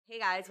Hey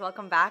guys,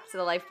 welcome back to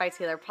the Life by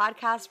Taylor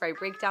podcast, where I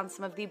break down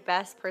some of the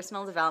best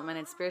personal development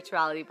and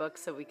spirituality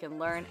books so we can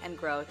learn and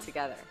grow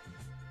together.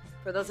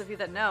 For those of you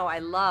that know, I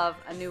love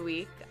a new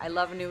week. I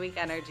love a new week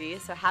energy.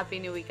 So happy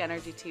new week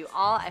energy to you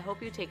all. I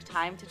hope you take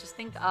time to just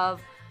think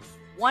of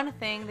one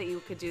thing that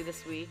you could do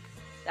this week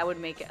that would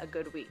make it a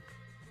good week.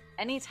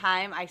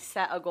 Anytime I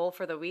set a goal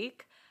for the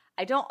week,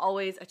 I don't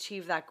always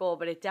achieve that goal,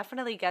 but it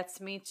definitely gets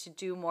me to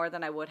do more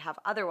than I would have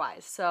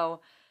otherwise.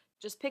 So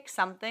just pick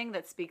something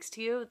that speaks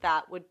to you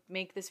that would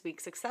make this week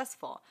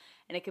successful.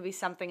 And it could be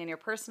something in your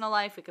personal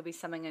life. It could be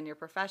something in your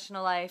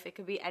professional life. It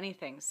could be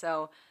anything.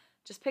 So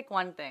just pick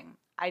one thing.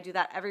 I do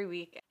that every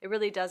week. It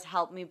really does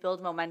help me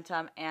build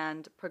momentum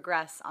and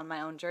progress on my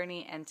own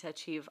journey and to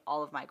achieve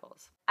all of my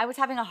goals. I was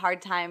having a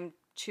hard time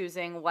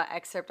choosing what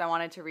excerpt I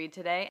wanted to read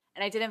today,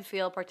 and I didn't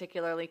feel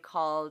particularly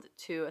called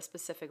to a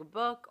specific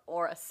book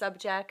or a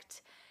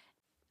subject.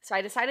 So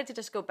I decided to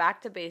just go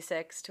back to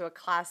basics, to a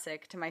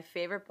classic, to my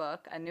favorite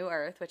book, A New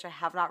Earth, which I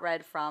have not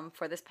read from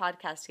for this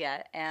podcast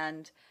yet.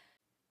 And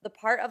the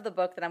part of the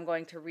book that I'm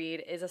going to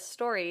read is a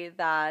story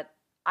that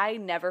I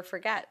never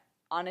forget.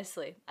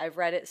 Honestly, I've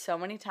read it so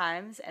many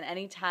times, and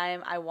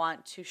anytime I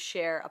want to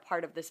share a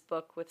part of this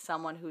book with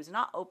someone who's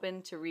not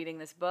open to reading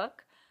this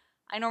book,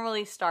 I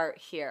normally start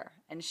here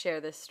and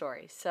share this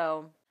story.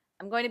 So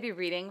I'm going to be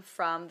reading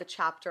from the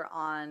chapter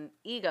on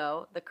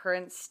ego, the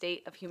current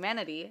state of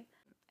humanity,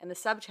 and the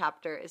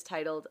subchapter is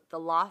titled The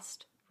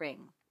Lost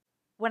Ring.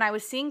 When I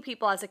was seeing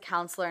people as a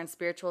counselor and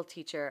spiritual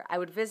teacher, I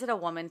would visit a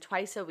woman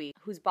twice a week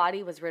whose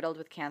body was riddled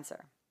with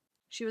cancer.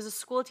 She was a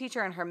school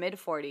teacher in her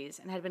mid-40s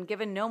and had been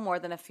given no more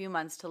than a few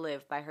months to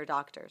live by her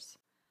doctors.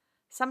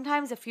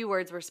 Sometimes a few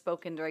words were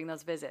spoken during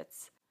those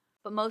visits,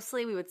 but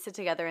mostly we would sit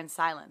together in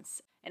silence.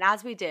 And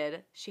as we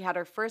did, she had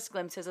her first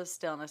glimpses of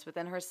stillness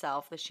within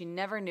herself that she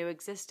never knew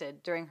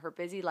existed during her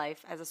busy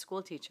life as a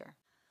school teacher.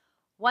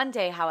 One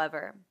day,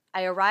 however,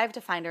 I arrived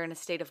to find her in a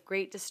state of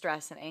great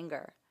distress and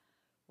anger.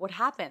 What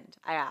happened?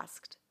 I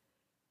asked.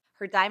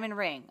 Her diamond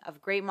ring,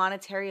 of great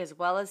monetary as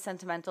well as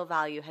sentimental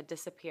value, had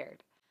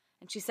disappeared,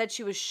 and she said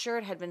she was sure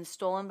it had been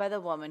stolen by the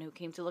woman who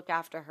came to look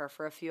after her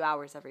for a few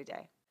hours every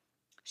day.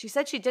 She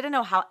said she didn't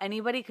know how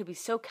anybody could be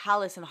so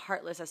callous and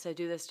heartless as to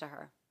do this to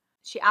her.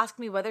 She asked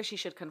me whether she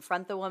should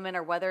confront the woman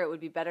or whether it would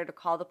be better to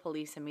call the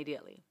police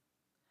immediately.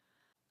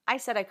 I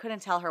said I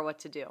couldn't tell her what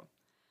to do,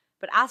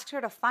 but asked her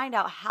to find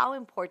out how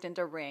important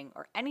a ring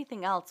or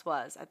anything else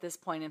was at this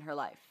point in her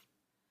life.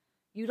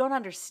 You don't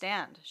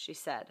understand, she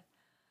said.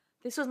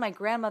 This was my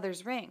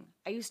grandmother's ring.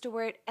 I used to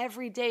wear it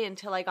every day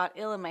until I got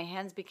ill and my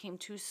hands became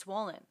too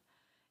swollen.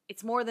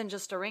 It's more than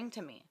just a ring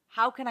to me.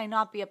 How can I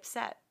not be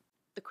upset?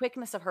 The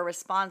quickness of her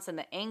response and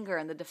the anger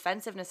and the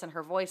defensiveness in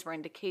her voice were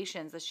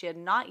indications that she had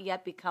not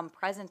yet become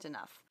present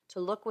enough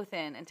to look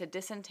within and to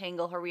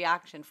disentangle her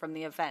reaction from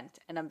the event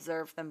and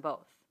observe them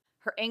both.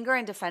 Her anger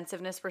and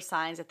defensiveness were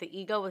signs that the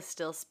ego was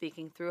still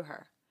speaking through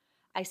her.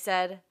 I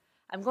said,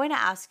 I'm going to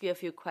ask you a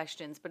few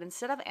questions, but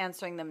instead of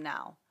answering them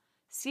now,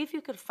 see if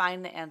you could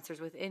find the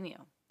answers within you.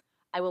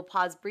 I will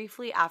pause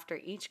briefly after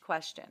each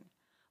question.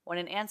 When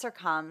an answer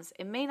comes,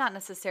 it may not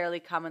necessarily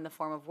come in the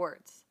form of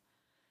words.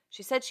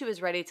 She said she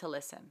was ready to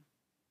listen.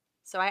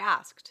 So I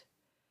asked,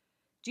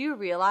 do you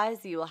realize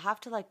that you will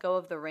have to let go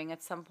of the ring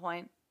at some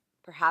point,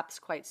 perhaps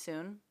quite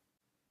soon?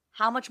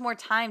 How much more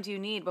time do you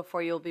need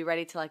before you will be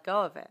ready to let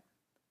go of it?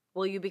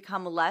 Will you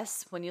become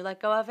less when you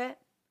let go of it?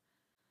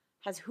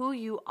 Has who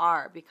you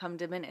are become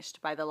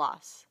diminished by the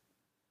loss?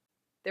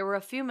 There were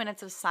a few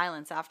minutes of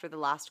silence after the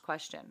last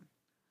question.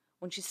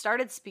 When she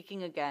started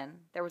speaking again,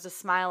 there was a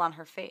smile on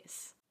her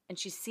face, and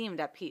she seemed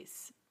at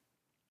peace.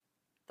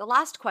 The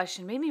last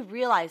question made me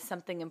realize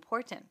something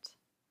important.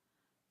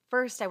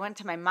 First, I went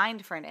to my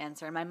mind for an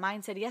answer, and my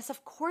mind said, yes,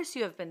 of course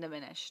you have been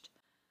diminished.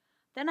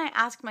 Then I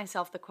asked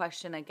myself the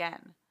question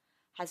again.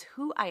 Has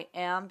who I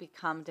am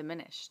become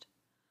diminished?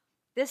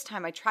 This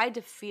time I tried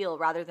to feel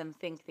rather than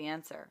think the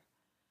answer,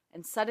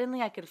 and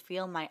suddenly I could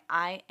feel my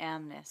I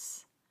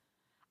amness.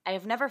 I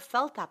have never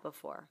felt that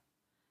before.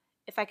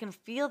 If I can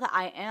feel the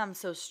I am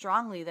so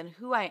strongly, then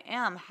who I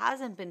am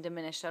hasn't been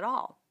diminished at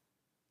all.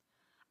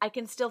 I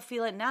can still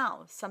feel it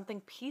now,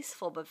 something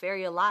peaceful but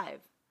very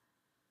alive.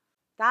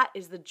 That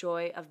is the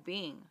joy of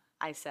being,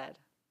 I said.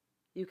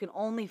 You can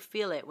only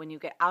feel it when you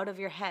get out of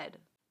your head.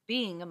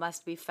 Being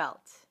must be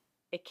felt.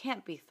 It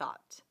can't be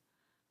thought.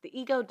 The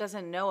ego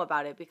doesn't know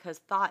about it because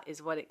thought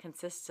is what it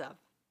consists of.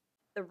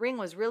 The ring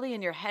was really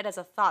in your head as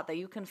a thought that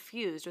you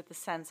confused with the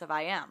sense of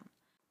I am.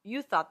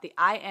 You thought the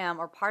I am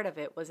or part of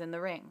it was in the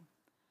ring.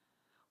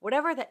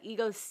 Whatever the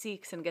ego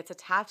seeks and gets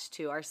attached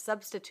to are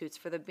substitutes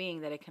for the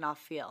being that it cannot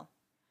feel.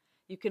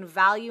 You can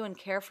value and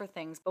care for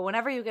things, but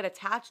whenever you get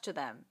attached to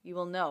them, you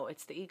will know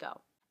it's the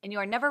ego. And you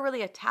are never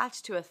really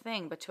attached to a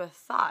thing, but to a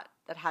thought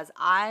that has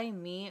I,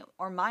 me,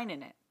 or mine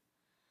in it.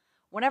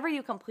 Whenever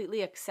you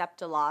completely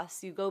accept a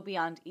loss, you go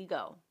beyond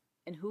ego,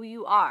 and who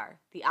you are,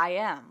 the I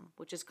am,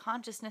 which is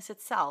consciousness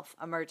itself,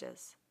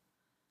 emerges.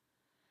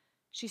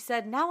 She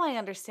said, now I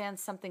understand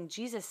something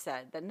Jesus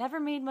said that never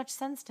made much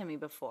sense to me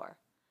before.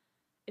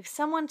 If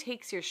someone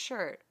takes your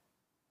shirt,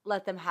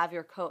 let them have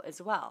your coat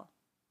as well.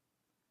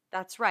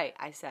 That's right,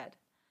 I said.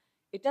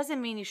 It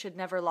doesn't mean you should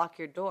never lock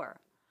your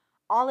door.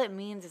 All it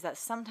means is that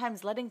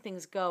sometimes letting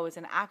things go is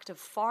an act of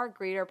far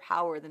greater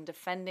power than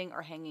defending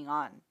or hanging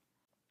on.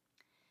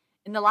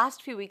 In the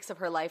last few weeks of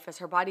her life, as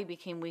her body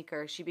became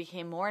weaker, she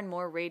became more and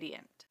more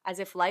radiant, as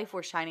if life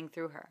were shining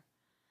through her.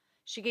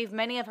 She gave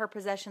many of her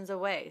possessions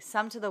away,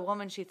 some to the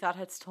woman she thought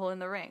had stolen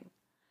the ring.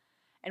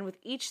 And with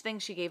each thing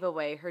she gave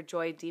away, her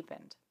joy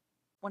deepened.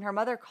 When her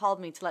mother called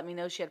me to let me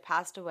know she had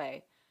passed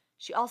away,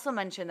 she also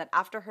mentioned that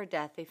after her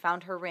death, they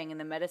found her ring in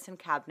the medicine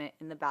cabinet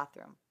in the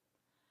bathroom.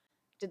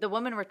 Did the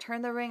woman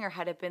return the ring, or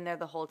had it been there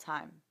the whole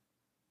time?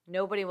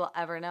 Nobody will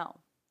ever know.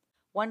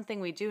 One thing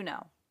we do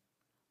know: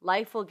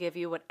 life will give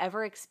you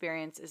whatever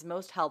experience is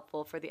most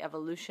helpful for the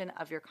evolution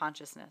of your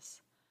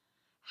consciousness.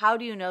 How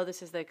do you know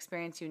this is the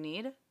experience you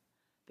need?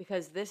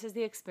 Because this is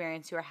the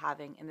experience you are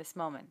having in this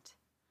moment.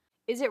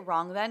 Is it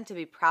wrong then to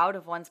be proud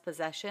of one's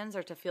possessions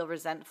or to feel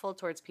resentful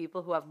towards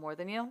people who have more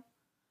than you?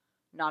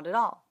 Not at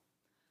all.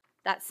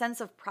 That sense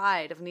of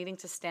pride, of needing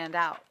to stand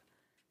out,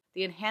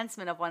 the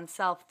enhancement of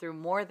oneself through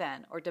more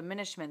than or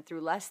diminishment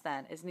through less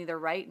than, is neither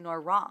right nor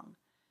wrong.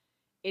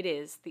 It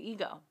is the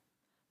ego.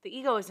 The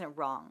ego isn't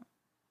wrong.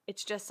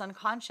 It's just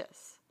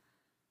unconscious.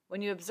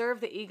 When you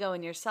observe the ego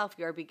in yourself,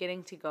 you are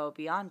beginning to go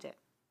beyond it.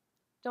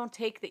 Don't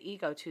take the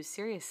ego too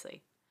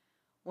seriously.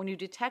 When you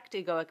detect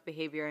egoic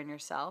behavior in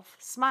yourself,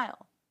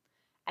 smile.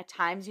 At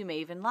times you may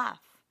even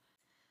laugh.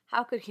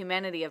 How could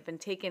humanity have been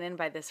taken in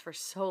by this for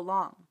so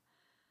long?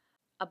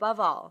 Above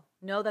all,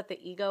 know that the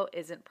ego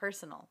isn't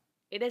personal.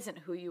 It isn't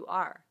who you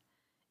are.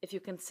 If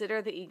you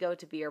consider the ego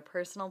to be your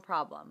personal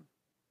problem,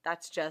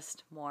 that's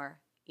just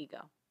more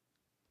ego.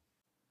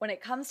 When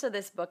it comes to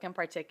this book in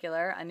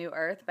particular, A New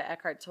Earth by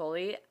Eckhart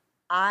Tolle,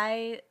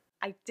 I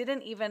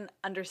didn't even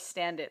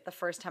understand it the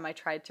first time I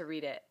tried to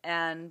read it.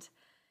 And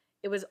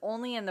it was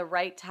only in the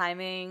right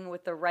timing,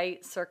 with the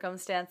right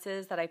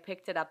circumstances, that I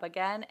picked it up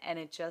again, and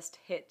it just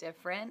hit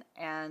different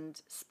and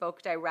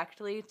spoke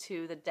directly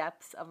to the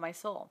depths of my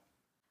soul.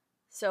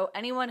 So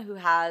anyone who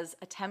has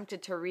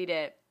attempted to read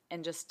it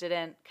and just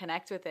didn't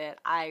connect with it,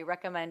 I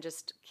recommend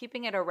just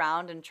keeping it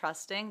around and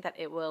trusting that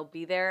it will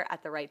be there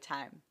at the right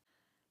time.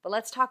 But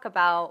let's talk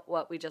about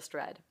what we just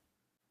read.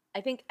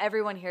 I think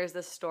everyone hears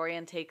this story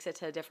and takes it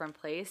to a different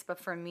place, but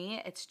for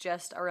me, it's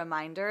just a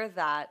reminder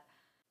that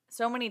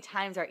so many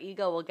times our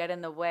ego will get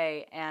in the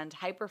way and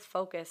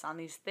hyper-focus on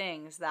these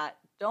things that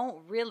don't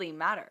really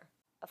matter.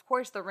 Of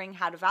course, the ring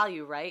had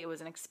value, right? It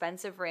was an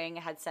expensive ring,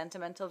 it had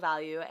sentimental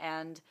value,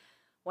 and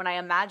when I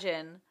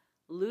imagine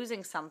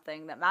losing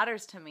something that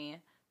matters to me,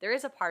 there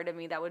is a part of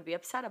me that would be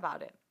upset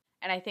about it.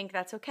 And I think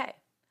that's okay.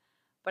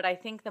 But I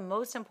think the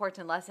most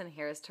important lesson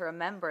here is to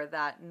remember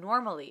that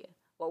normally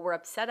what we're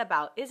upset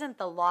about isn't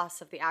the loss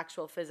of the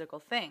actual physical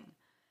thing.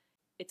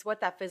 It's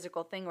what that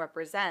physical thing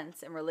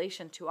represents in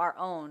relation to our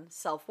own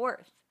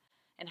self-worth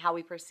and how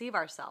we perceive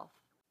ourselves.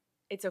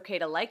 It's okay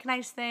to like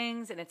nice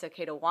things and it's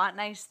okay to want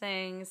nice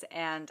things,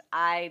 and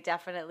I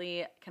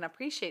definitely can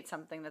appreciate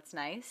something that's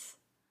nice.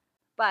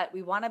 But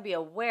we want to be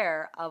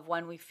aware of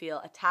when we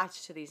feel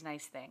attached to these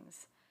nice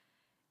things.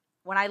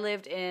 When I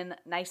lived in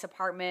nice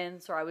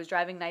apartments or I was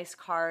driving nice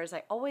cars,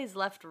 I always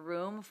left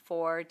room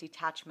for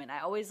detachment. I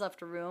always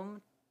left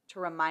room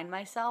to remind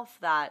myself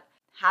that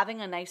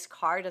having a nice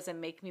car doesn't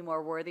make me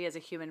more worthy as a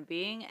human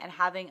being, and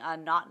having a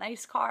not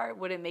nice car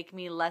wouldn't make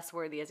me less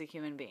worthy as a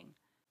human being.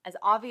 As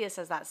obvious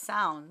as that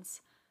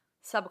sounds,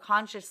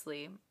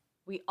 subconsciously,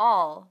 we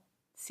all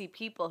see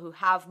people who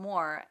have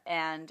more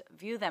and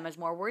view them as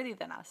more worthy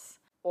than us.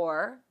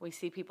 Or we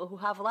see people who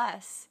have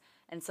less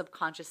and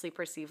subconsciously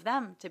perceive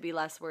them to be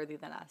less worthy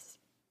than us.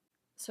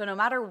 So no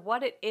matter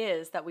what it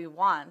is that we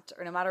want,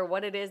 or no matter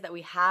what it is that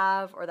we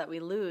have or that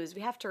we lose,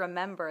 we have to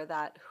remember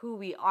that who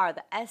we are,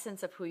 the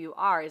essence of who you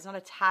are, is not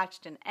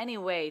attached in any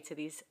way to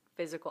these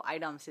physical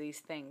items, to these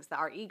things that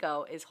our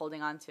ego is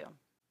holding on to.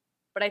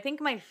 But I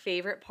think my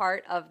favorite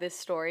part of this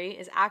story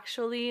is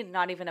actually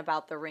not even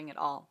about the ring at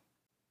all.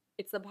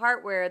 It's the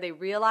part where they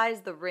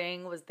realize the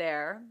ring was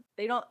there.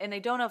 They don't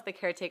know if the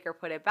caretaker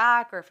put it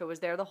back or if it was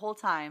there the whole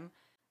time.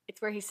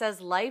 It's where he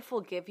says life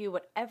will give you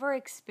whatever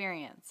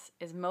experience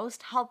is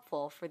most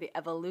helpful for the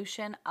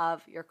evolution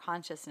of your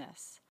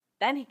consciousness.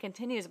 Then he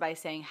continues by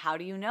saying, how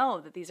do you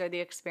know that these are the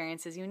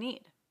experiences you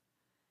need?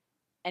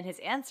 And his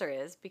answer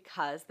is,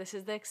 because this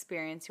is the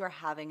experience you are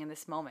having in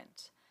this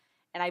moment.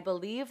 And I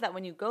believe that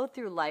when you go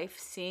through life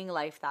seeing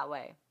life that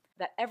way,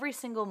 that every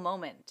single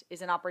moment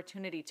is an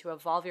opportunity to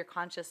evolve your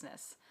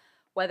consciousness,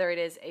 whether it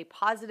is a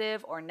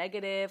positive or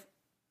negative,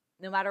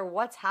 no matter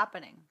what's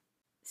happening.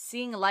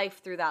 Seeing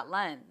life through that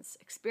lens,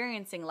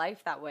 experiencing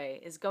life that way,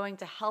 is going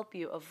to help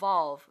you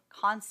evolve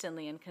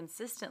constantly and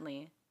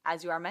consistently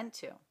as you are meant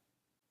to.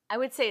 I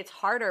would say it's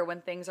harder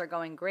when things are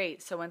going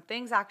great. So when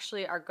things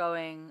actually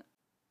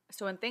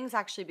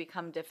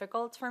become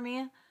difficult for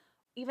me,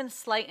 even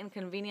slight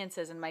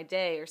inconveniences in my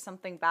day or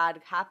something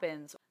bad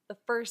happens, the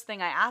first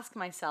thing I ask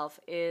myself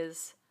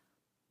is,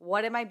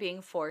 what am I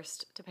being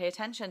forced to pay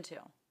attention to?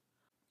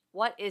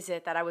 What is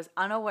it that I was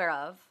unaware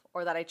of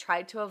or that I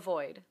tried to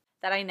avoid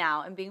that I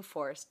now am being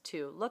forced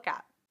to look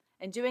at.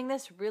 And doing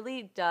this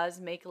really does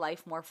make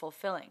life more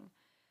fulfilling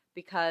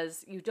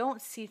because you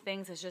don't see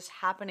things as just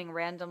happening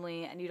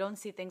randomly and you don't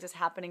see things as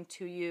happening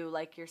to you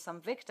like you're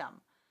some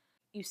victim.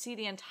 You see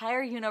the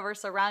entire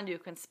universe around you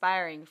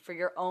conspiring for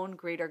your own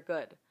greater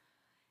good.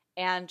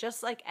 And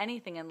just like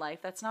anything in life,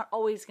 that's not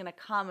always going to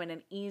come in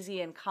an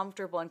easy and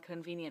comfortable and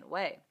convenient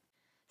way.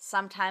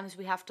 Sometimes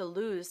we have to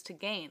lose to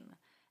gain,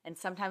 and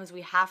sometimes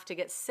we have to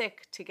get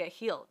sick to get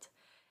healed.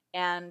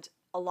 And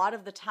a lot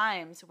of the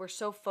times we're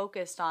so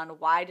focused on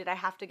why did I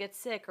have to get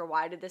sick or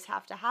why did this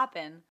have to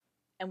happen?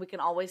 And we can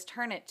always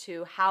turn it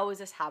to how is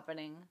this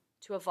happening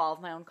to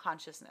evolve my own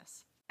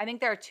consciousness. I think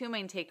there are two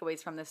main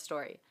takeaways from this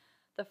story.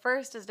 The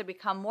first is to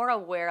become more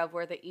aware of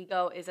where the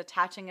ego is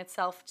attaching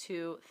itself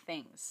to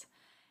things.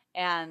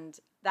 And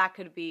that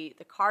could be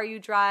the car you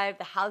drive,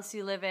 the house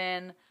you live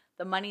in,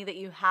 the money that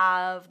you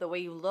have, the way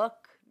you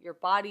look, your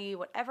body,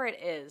 whatever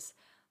it is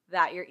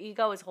that your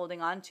ego is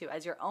holding on to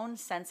as your own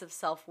sense of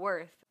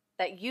self-worth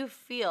that you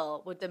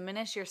feel would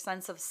diminish your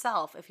sense of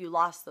self if you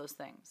lost those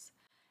things.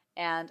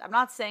 And I'm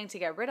not saying to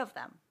get rid of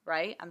them,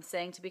 right? I'm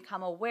saying to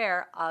become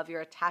aware of your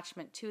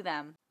attachment to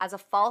them as a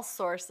false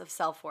source of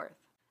self-worth.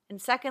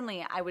 And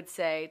secondly, I would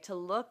say to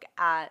look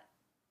at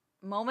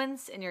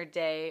moments in your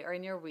day or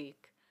in your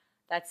week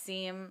that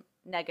seem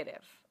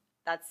negative,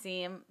 that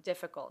seem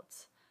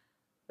difficult,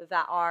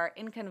 that are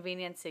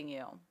inconveniencing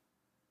you,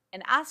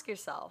 and ask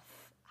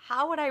yourself,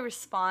 how would I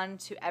respond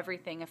to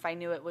everything if I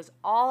knew it was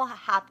all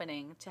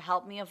happening to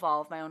help me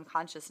evolve my own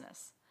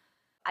consciousness?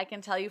 I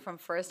can tell you from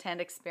firsthand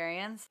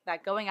experience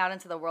that going out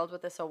into the world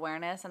with this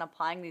awareness and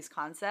applying these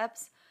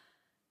concepts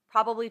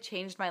probably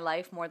changed my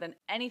life more than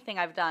anything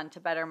I've done to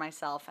better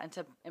myself and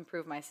to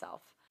improve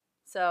myself.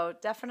 So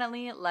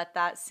definitely let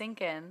that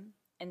sink in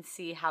and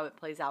see how it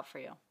plays out for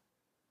you.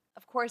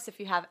 Of course, if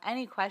you have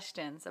any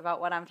questions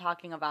about what I'm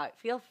talking about,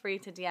 feel free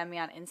to DM me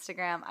on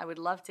Instagram. I would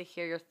love to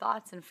hear your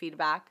thoughts and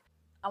feedback.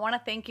 I want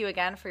to thank you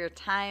again for your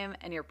time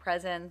and your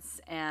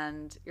presence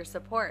and your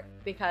support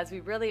because we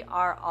really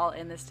are all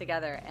in this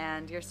together,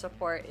 and your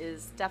support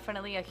is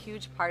definitely a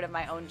huge part of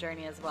my own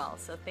journey as well.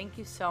 So thank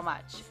you so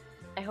much.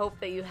 I hope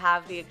that you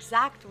have the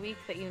exact week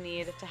that you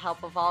need to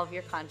help evolve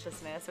your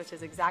consciousness, which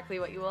is exactly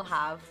what you will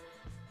have,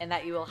 and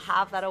that you will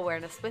have that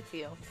awareness with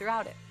you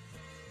throughout it.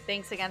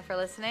 Thanks again for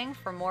listening.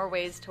 For more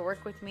ways to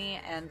work with me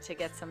and to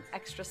get some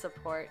extra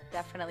support,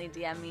 definitely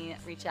DM me,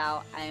 reach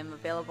out. I am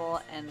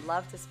available and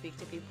love to speak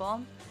to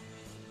people.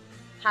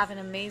 Have an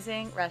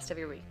amazing rest of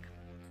your week.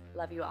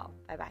 Love you all.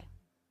 Bye-bye.